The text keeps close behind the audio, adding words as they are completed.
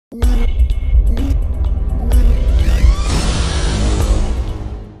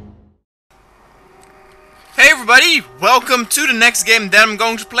everybody! Welcome to the next game that I'm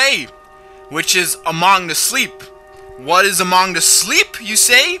going to play, which is Among the Sleep. What is Among the Sleep, you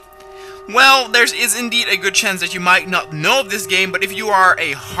say? Well, there is indeed a good chance that you might not know of this game, but if you are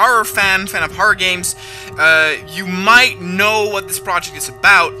a horror fan of horror games, you might know what this project is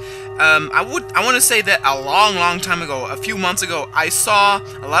about. I want to say that a long time ago, a few months ago, I saw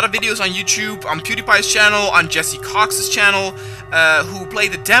a lot of videos on YouTube, on PewDiePie's channel, on Jesse Cox's channel, who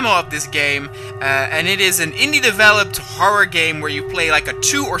played the demo of this game, and it is an indie-developed horror game where you play like a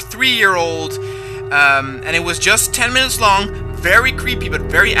 2 or 3 year old, and it was just 10 minutes long, very creepy but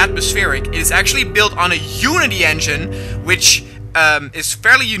very atmospheric. It is actually built on a Unity engine, which is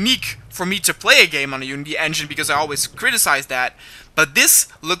fairly unique for me to play a game on a Unity engine because I always criticize that. But this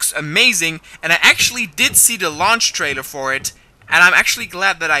looks amazing, and I actually did see the launch trailer for it, and I'm actually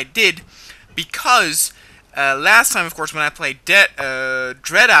glad that I did, because last time, of course, when I played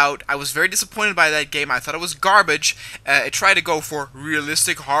Dread Out, I was very disappointed by that game. I thought it was garbage. It tried to go for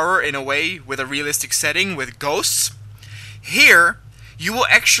realistic horror in a way, with a realistic setting, with ghosts. Here, you will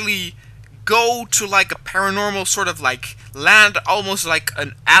actually go to like a paranormal sort of like land, almost like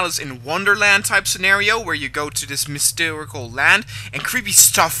an Alice in Wonderland type scenario, where you go to this mystical land and creepy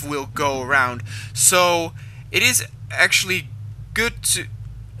stuff will go around. So it is actually good to...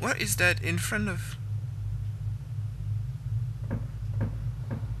 What is that in front of?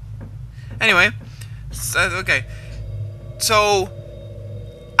 Anyway, okay. So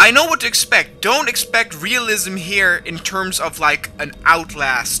I know what to expect. Don't expect realism here in terms of like an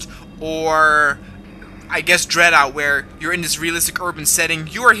Outlast or I guess Dread Out, where you're in this realistic urban setting.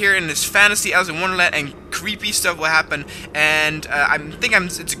 You are here in this fantasy Alice in Wonderland, and creepy stuff will happen. And I think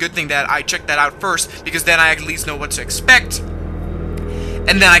it's a good thing that I checked that out first, because then I at least know what to expect,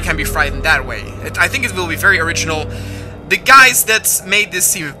 and then I can be frightened that way. I think it will be very original. The guys that made this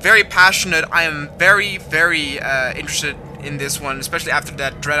seem very passionate. I am very interested in this one, especially after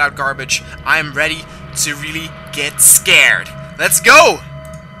that Dread Out garbage. I am ready to really get scared. Let's go!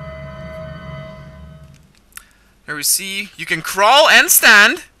 Here we see, you can crawl and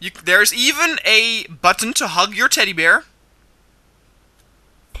stand. There's even a button to hug your teddy bear.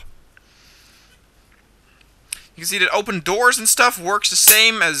 You can see that open doors and stuff works the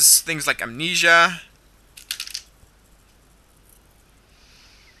same as things like Amnesia.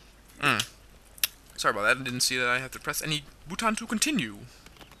 Sorry about that, I didn't see that I have to press any button to continue.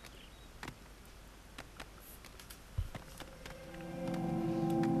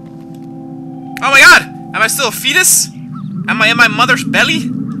 Oh my god! Am I still a fetus? Am I in my mother's belly?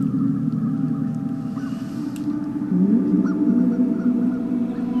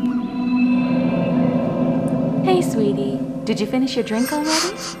 Hey, sweetie. Did you finish your drink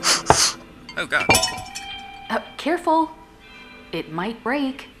already? Oh god. Careful. It might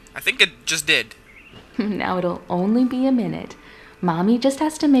break. I think it just did. Now it'll only be a minute. Mommy just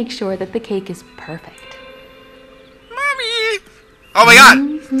has to make sure that the cake is perfect. Mommy! Oh my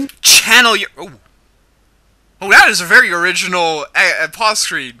god! Channel your... Oh, that is a very original pause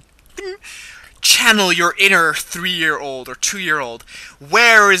screen. Channel your inner 3-year-old or 2-year-old.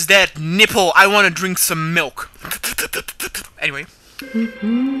 Where is that nipple? I want to drink some milk. Anyway.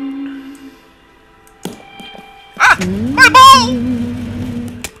 Ah! My ball!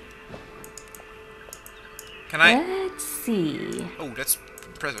 Can I... Let's see. Oh, that's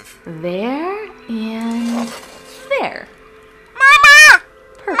impressive. There and there. Mama!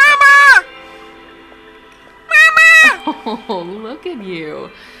 Perfect. Mama! Oh, look at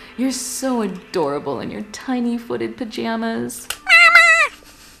you. You're so adorable in your tiny footed pajamas.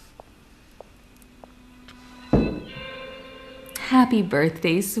 Happy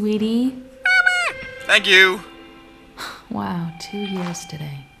birthday, sweetie. Thank you. Wow, 2 years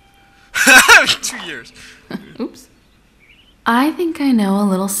today. 2 years. Oops. I think I know a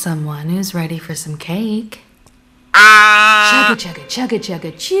little someone who's ready for some cake. Chugga chugga chugga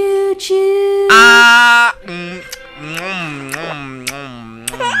chugga choo choo.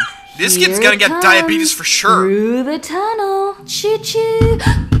 This kid's gonna get diabetes for sure. Through the tunnel. Choo choo.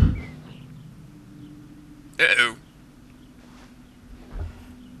 Uh-oh.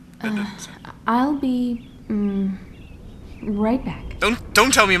 I'll be right back.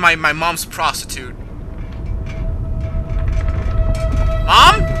 Don't tell me my mom's a prostitute.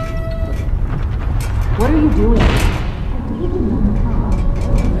 Mom? What are you doing?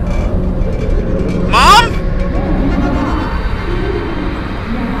 Mom?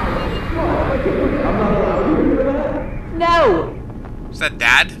 No! Is that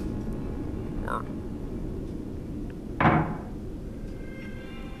Dad? Or...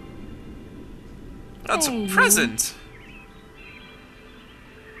 That's a present.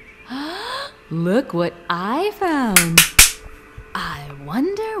 Look what I found. I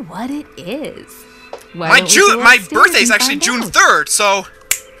wonder what it is. My birthday is actually June 3rd, so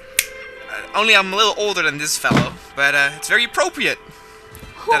only I'm a little older than this fellow, but it's very appropriate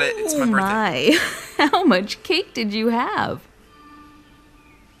that it's my birthday. My. How much cake did you have?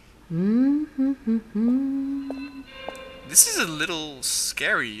 This is a little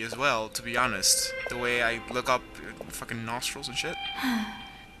scary as well, to be honest. The way I look up fucking nostrils and shit.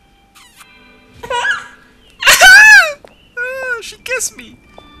 She kissed me.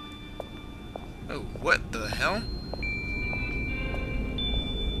 Oh, what the hell?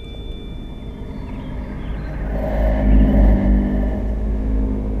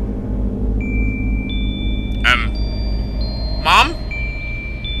 Mom?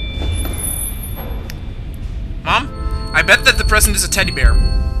 Mom? I bet that the present is a teddy bear.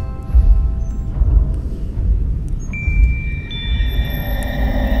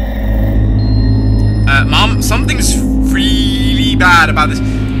 Mom, something's really bad about this.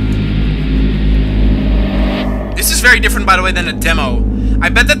 This is very different, by the way, than a demo. I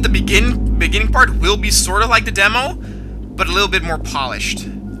bet that the beginning part will be sort of like the demo, but a little bit more polished.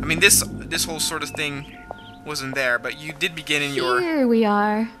 I mean, this whole sort of thing wasn't there, but you did begin in your... Here we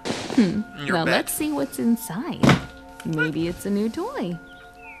are. In your Well, bed. let's see what's inside. Maybe it's a new toy.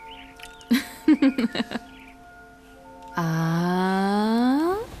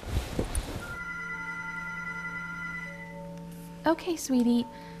 Okay, sweetie.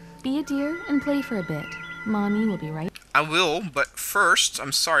 Be a dear and play for a bit. Mommy will be right. I will, but first,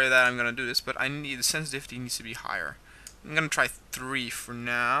 I'm sorry that I'm gonna do this, but the sensitivity needs to be higher. I'm gonna try 3 for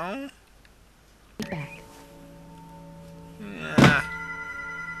now. Back. Yeah.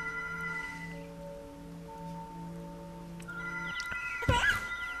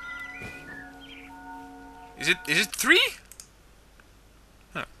 Is it 3?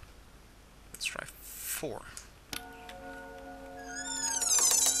 Huh. Let's try 4.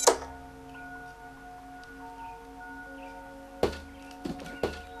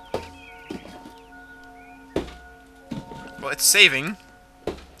 Well, it's saving.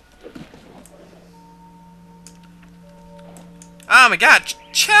 Oh my god,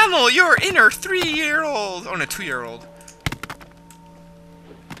 channel your inner 3-year-old! Oh, no, 2-year-old.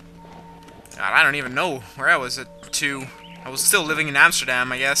 God, I don't even know where I was at 2. I was still living in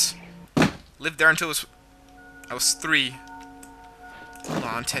Amsterdam, I guess. Lived there until I was 3. Hold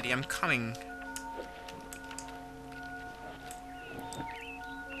on, Teddy, I'm coming.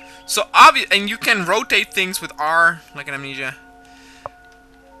 So obvious, and you can rotate things with R, like an Amnesia.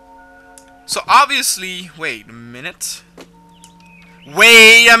 So obviously, wait a minute.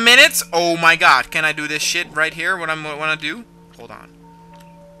 Wait a minute! Oh my god, can I do this shit right here? What I want to do? Hold on.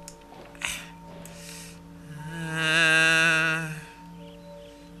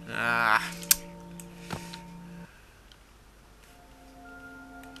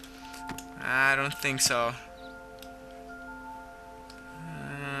 I don't think so.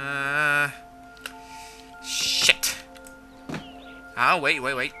 Shit. Oh,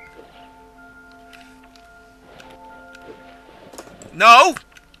 wait. No!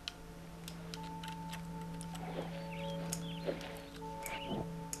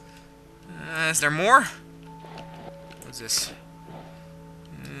 Is there more? What's this?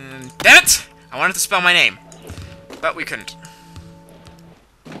 Damn it! I wanted to spell my name, but we couldn't.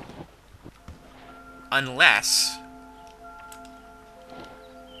 Unless...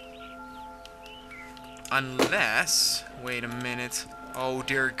 Wait a minute. Oh,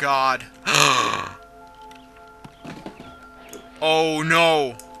 dear God. Oh,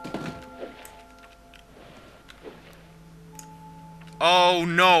 no. Oh,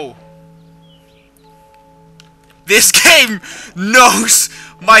 no. This game knows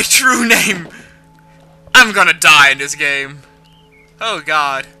my true name. I'm gonna die in this game. Oh,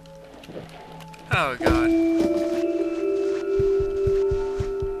 God. Oh, God.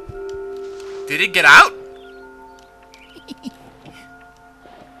 Did it get out?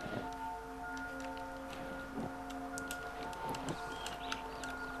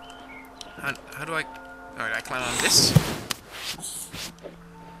 How do I... Alright, I climb on this.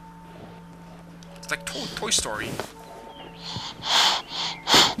 It's like Toy Story.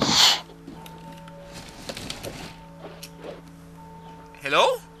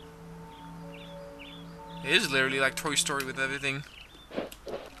 Hello? It is literally like Toy Story with everything.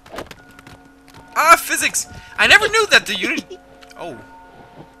 Ah, physics! I never knew that the Unity... Oh.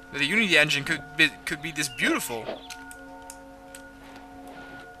 That the Unity engine could be this beautiful.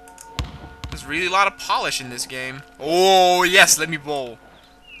 There's really a lot of polish in this game. Oh, yes, let me bowl.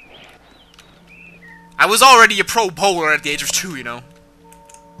 I was already a pro bowler at the age of 2, you know.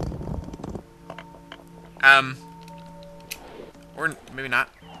 Or maybe not.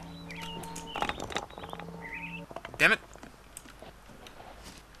 Damn it.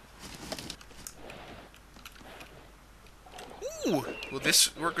 Ooh! Will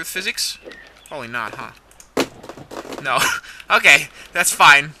this work with physics? Probably not, huh? No. Okay, that's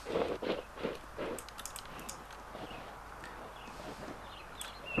fine.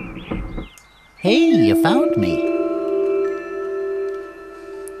 Hey, you found me.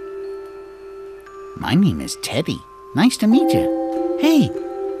 My name is Teddy. Nice to meet you. Hey,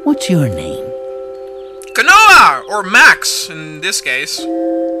 what's your name? Kanoa! Or Max, in this case.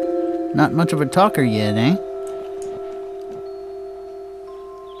 Not much of a talker yet, eh?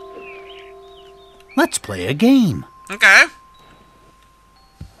 Let's play a game. Okay.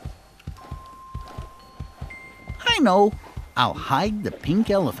 I know. I'll hide the pink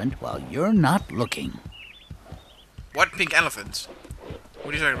elephant while you're not looking. What pink elephants?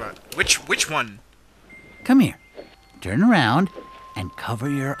 What are you talking about? Which one? Come here. Turn around and cover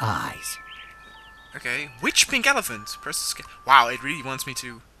your eyes. Okay. Which pink elephant? Press the wow, it really wants me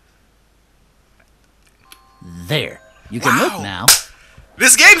to. There. You can Wow. look now.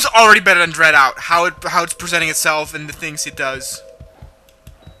 This game's already better than Dread Out. How it's presenting itself and the things it does.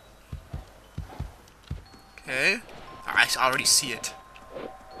 Okay. I already see it.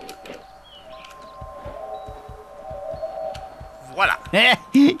 Voila.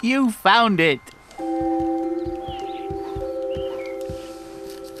 You found it.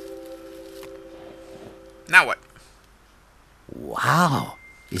 Now what? Wow.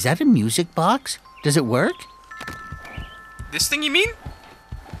 Is that a music box? Does it work? This thing you mean?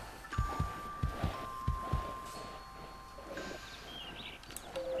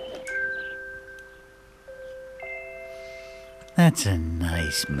 That's a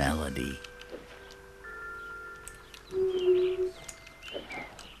nice melody.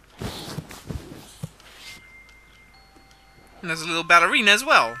 And there's a little ballerina as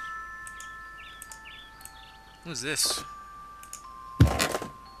well. What's this?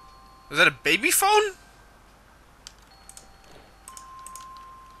 Is that a baby phone?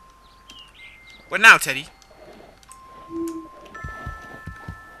 What now, Teddy?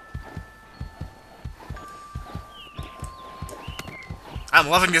 I'm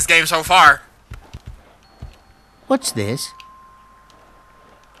loving this game so far. What's this?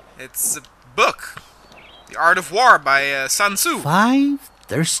 It's a book. The Art of War by Sun Tzu. 5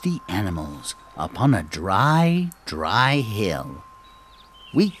 thirsty animals upon a dry, dry hill.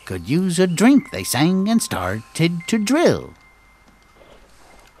 We could use a drink, they sang, and started to drill.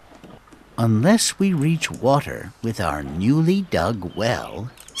 Unless we reach water with our newly dug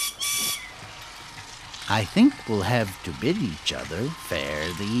well, I think we'll have to bid each other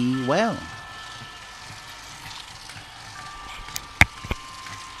fare thee well.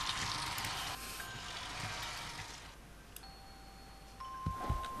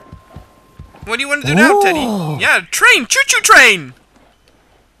 What do you want to do now, Teddy? Yeah, train! Choo-choo train!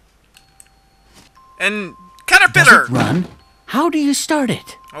 And caterpillar! Does it run? How do you start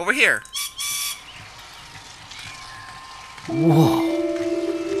it? Over here. Whoa.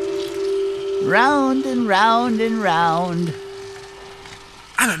 Round and round and round.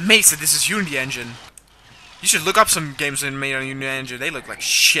 I'm amazed that this is Unity Engine. You should look up some games made on Unity Engine. They look like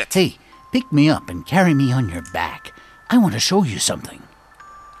shit. Hey, pick me up and carry me on your back. I want to show you something.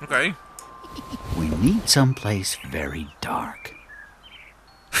 Okay. We need someplace very dark.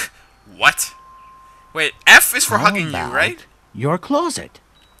 What? Wait, F is for How hugging you, about right? Your closet.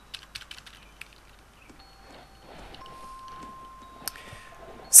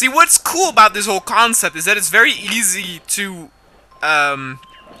 See, what's cool about this whole concept is that it's very easy to,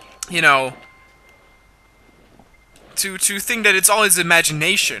 you know, to think that it's always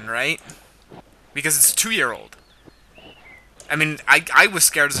imagination, right? Because it's a 2-year-old. I mean, I was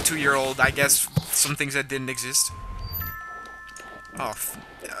scared as a 2-year-old, I guess, some things that didn't exist. Oh,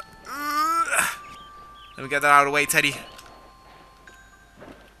 let me get that out of the way, Teddy.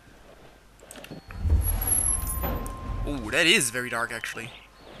 Ooh, that is very dark, actually.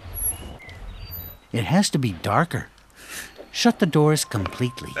 It has to be darker. Shut the doors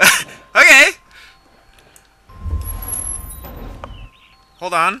completely. Okay.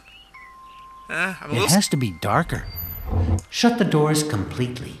 Hold on. I'm a It little. has to be darker. Shut the doors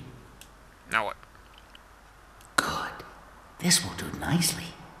completely. Now what? Good. This will do nicely.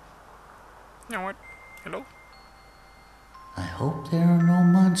 Now what? Hello? I hope there are no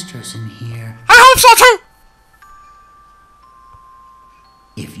monsters in here. I hope so too!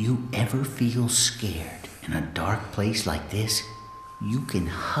 If you ever feel scared in a dark place like this, you can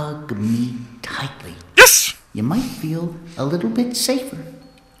hug me tightly. Yes! You might feel a little bit safer.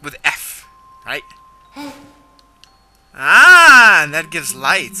 With F, right? and that gives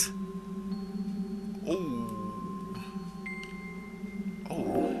light. Oh.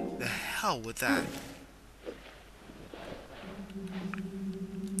 Oh, the hell with that.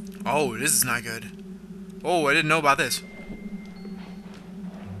 Oh, this is not good. Oh, I didn't know about this.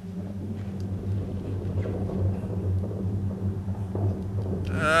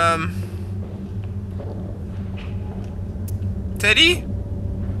 Teddy?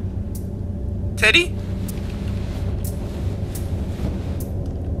 Teddy?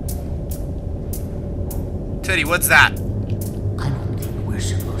 Teddy, what's that? I don't think we're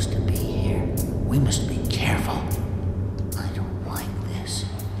supposed to be here. We must be careful. I don't like this.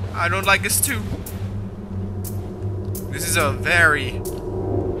 I don't like this too. This is a very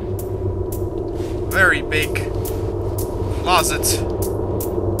big closet.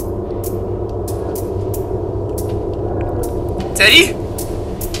 Teddy?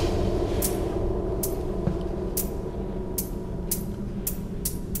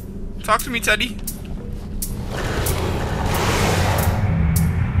 Talk to me, Teddy.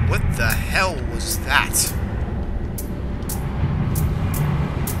 What the hell was that?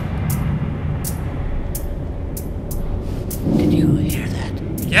 Did you hear that?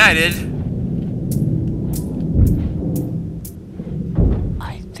 Yeah, I did.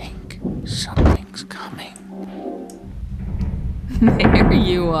 I think something's coming. There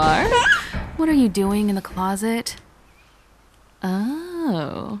you are. What are you doing in the closet?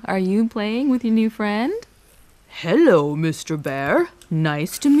 Oh, are you playing with your new friend? Hello, Mr. Bear.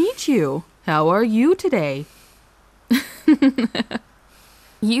 Nice to meet you. How are you today?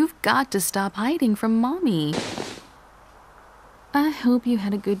 You've got to stop hiding from Mommy. I hope you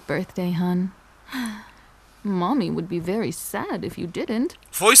had a good birthday, hun. Mommy would be very sad if you didn't.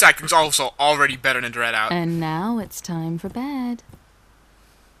 Voice acting's also already better than Dread Out. And now it's time for bed.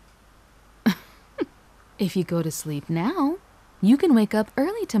 If you go to sleep now, you can wake up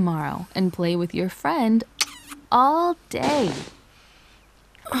early tomorrow and play with your friend all day.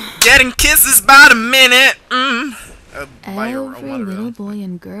 Getting kisses by the minute. Every little boy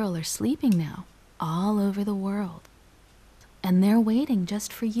and girl are sleeping now, all over the world. And they're waiting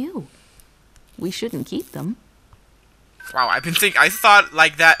just for you. We shouldn't keep them. Wow, I thought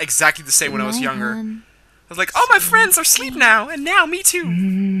like that exactly the same when I was younger. I was like, oh, my friends are asleep now, and now me too.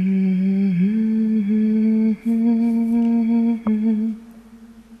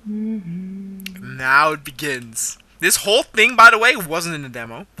 Now it begins. This whole thing, by the way, wasn't in the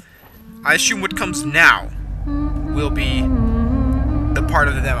demo. I assume what comes now will be the part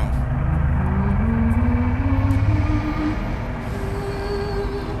of the demo.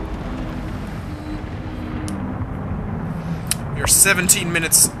 You're 17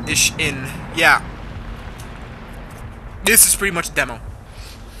 minutes-ish in. Yeah. This is pretty much demo.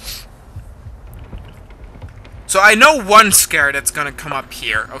 So I know one scare that's gonna come up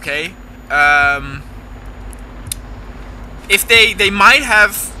here, okay? If they might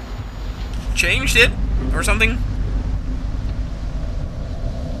have changed it or something.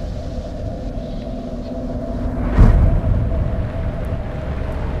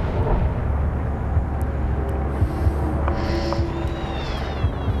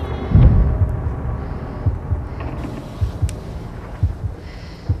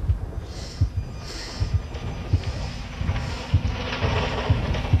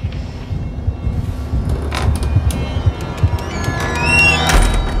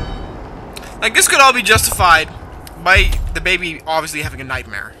 Like, this could all be justified by the baby obviously having a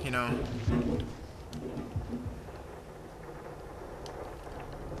nightmare, you know?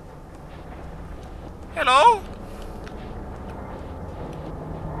 Hello?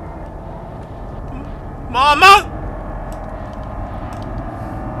 Mama?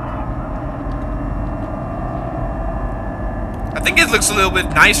 I think it looks a little bit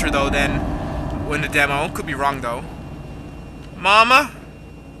nicer, though, than when the demo. Could be wrong, though. Mama?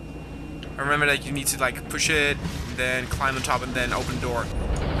 Remember that you need to like push it, and then climb on top, and then open the door.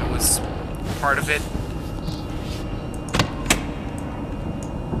 That was part of it.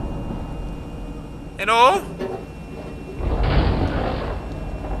 Hello?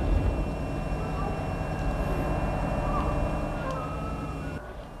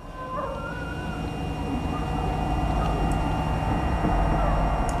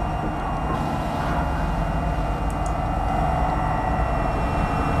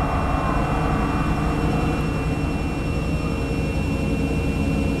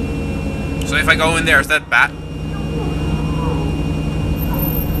 So if I go in there, is that bat?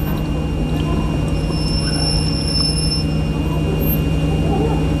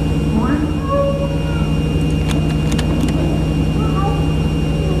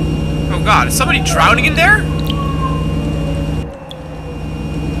 Oh god, is somebody drowning in there?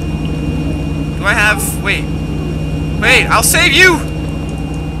 I have... Wait. Wait, I'll save you!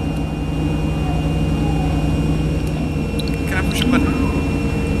 Can I push a button?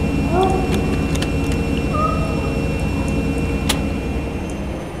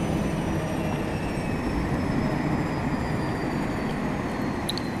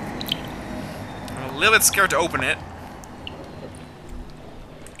 I'm a little bit scared to open it.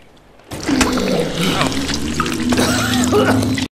 Oh.